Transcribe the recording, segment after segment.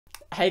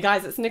Hey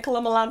guys, it's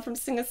Nicola Milan from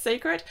Singer's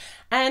Secret,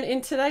 and in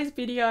today's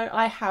video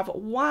I have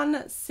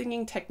one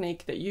singing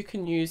technique that you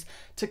can use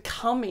to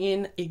come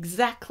in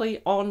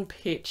exactly on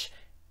pitch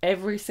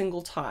every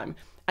single time,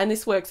 and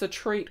this works a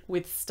treat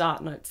with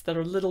start notes that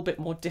are a little bit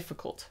more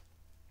difficult.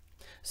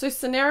 So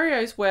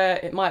scenarios where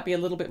it might be a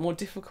little bit more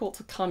difficult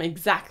to come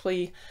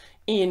exactly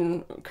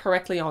in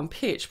correctly on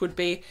pitch would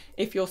be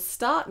if your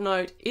start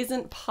note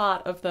isn't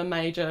part of the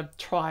major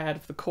triad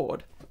of the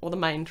chord, or the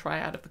main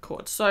triad of the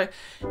chord. So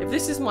if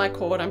this is my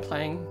chord, I'm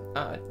playing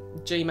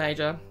G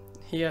major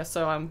here,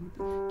 so I'm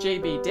G,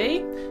 B,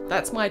 D,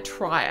 that's my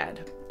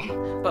triad.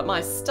 But my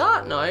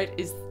start note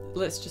is,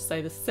 let's just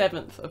say, the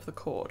 7th of the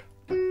chord,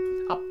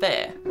 up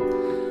there.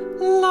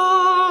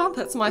 La,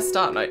 that's my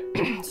start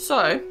note.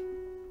 So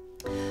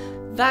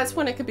that's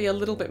when it can be a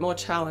little bit more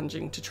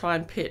challenging to try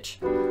and pitch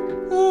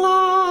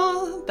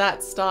la,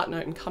 that start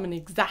note and come in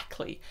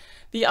exactly.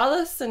 The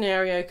other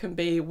scenario can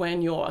be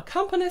when your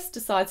accompanist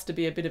decides to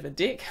be a bit of a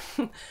dick,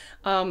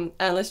 and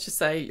let's just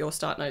say your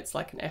start note's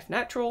like an F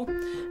natural,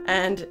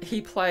 and he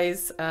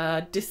plays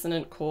a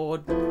dissonant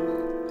chord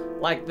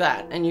like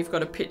that, and you've got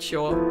to pitch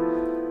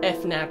your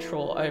F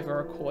natural over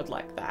a chord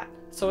like that.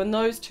 So in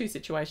those two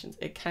situations,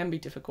 it can be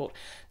difficult.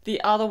 The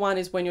other one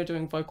is when you're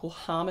doing vocal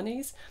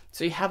harmonies.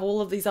 So you have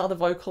all of these other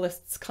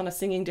vocalists kind of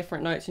singing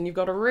different notes, and you've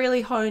got to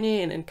really hone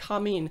in and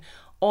come in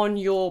on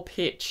your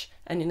pitch,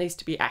 and it needs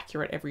to be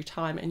accurate every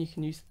time, and you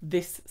can use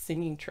this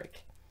singing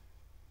trick.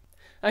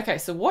 Okay,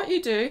 so what you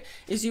do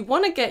is you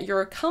want to get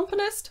your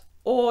accompanist,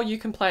 or you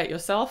can play it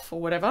yourself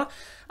or whatever,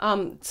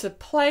 to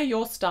play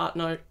your start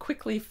note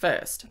quickly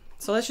first.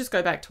 So let's just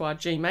go back to our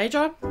G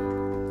major.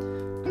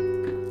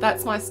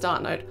 That's my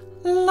start note,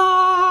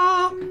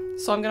 la.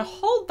 So I'm going to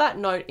hold that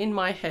note in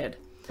my head,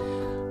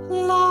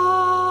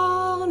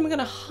 la, and I'm going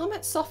to hum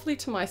it softly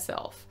to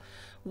myself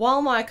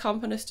while my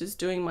accompanist is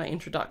doing my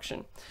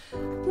introduction.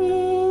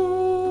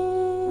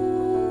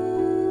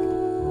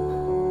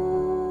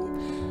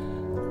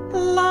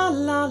 La,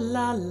 la,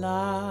 la,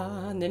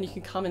 la. And then you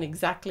can come in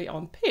exactly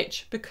on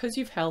pitch because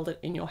you've held it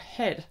in your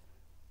head.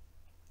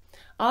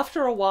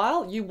 After a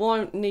while, you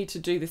won't need to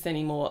do this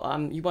anymore.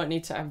 You won't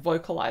need to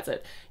vocalize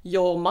it.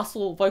 Your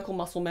vocal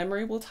muscle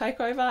memory will take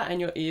over, and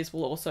your ears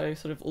will also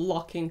sort of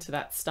lock into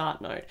that start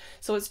note.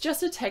 So it's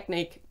just a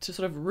technique to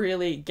sort of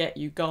really get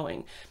you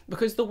going,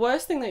 because the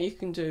worst thing that you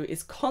can do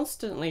is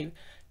constantly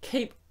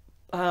keep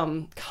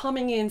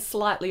coming in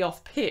slightly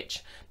off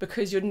pitch,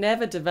 because you're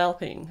never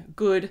developing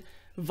good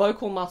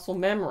vocal muscle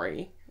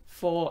memory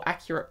for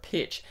accurate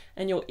pitch,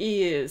 and your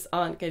ears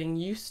aren't getting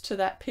used to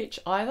that pitch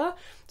either.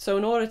 So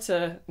in order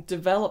to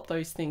develop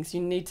those things,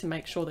 you need to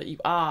make sure that you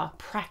are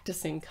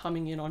practicing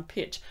coming in on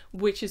pitch,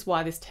 which is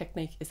why this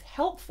technique is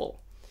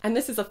helpful. And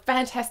this is a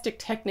fantastic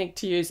technique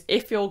to use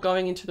if you're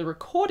going into the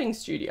recording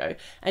studio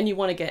and you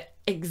want to get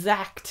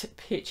exact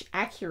pitch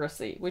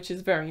accuracy, which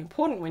is very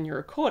important when you're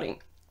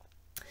recording,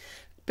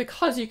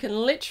 because you can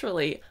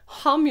literally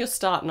hum your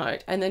start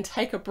note and then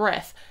take a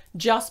breath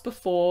just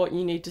before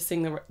you need to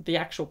sing the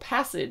actual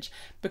passage,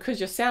 because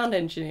your sound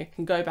engineer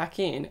can go back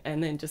in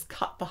and then just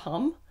cut the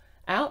hum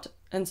out,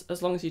 and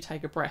as long as you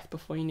take a breath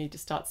before you need to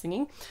start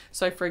singing.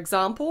 So for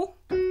example,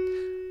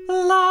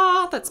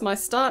 la, that's my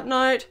start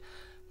note,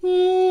 la,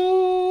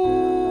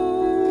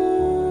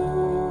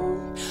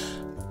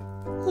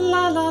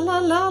 la, la,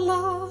 la,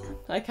 la.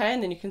 Okay,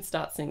 and then you can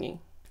start singing.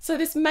 So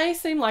this may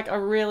seem like a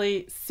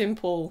really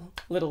simple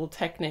little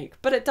technique,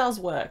 but it does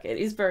work. It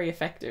is very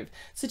effective.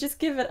 So just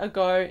give it a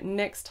go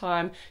next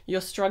time you're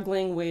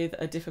struggling with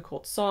a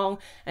difficult song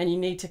and you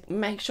need to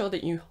make sure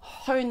that you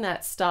hone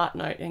that start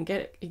note and get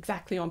it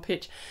exactly on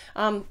pitch.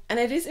 And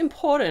it is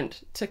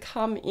important to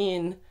come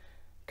in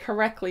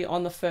correctly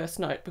on the first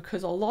note,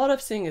 because a lot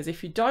of singers,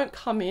 if you don't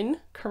come in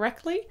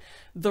correctly,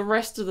 the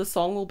rest of the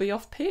song will be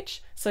off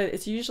pitch. So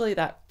it's usually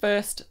that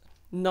first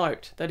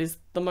note that is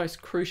the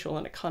most crucial,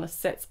 and it kind of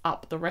sets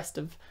up the rest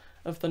of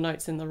the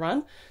notes in the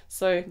run.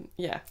 So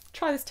yeah,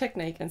 try this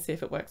technique and see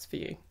if it works for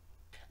you.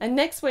 And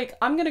next week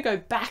I'm going to go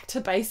back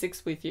to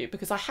basics with you,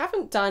 because I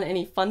haven't done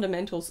any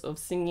fundamentals of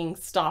singing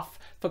stuff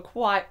for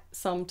quite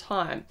some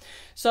time.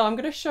 So I'm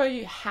going to show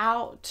you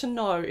how to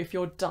know if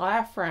your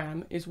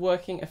diaphragm is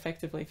working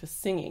effectively for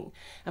singing.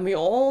 And we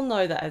all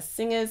know that as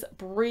singers,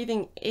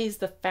 breathing is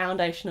the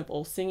foundation of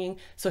all singing.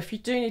 So if you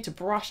do need to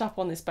brush up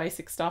on this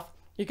basic stuff,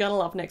 you're going to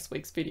love next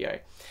week's video.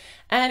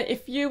 And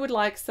if you would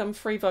like some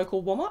free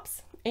vocal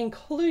warm-ups,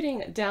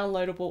 including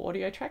downloadable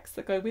audio tracks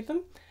that go with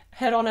them,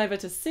 head on over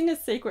to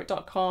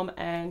singersecret.com,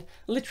 and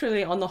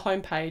literally on the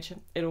homepage,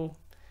 it'll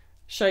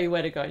show you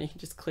where to go, and you can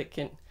just click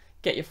and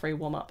get your free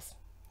warm-ups.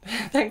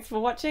 Thanks for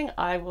watching.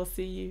 I will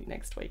see you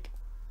next week.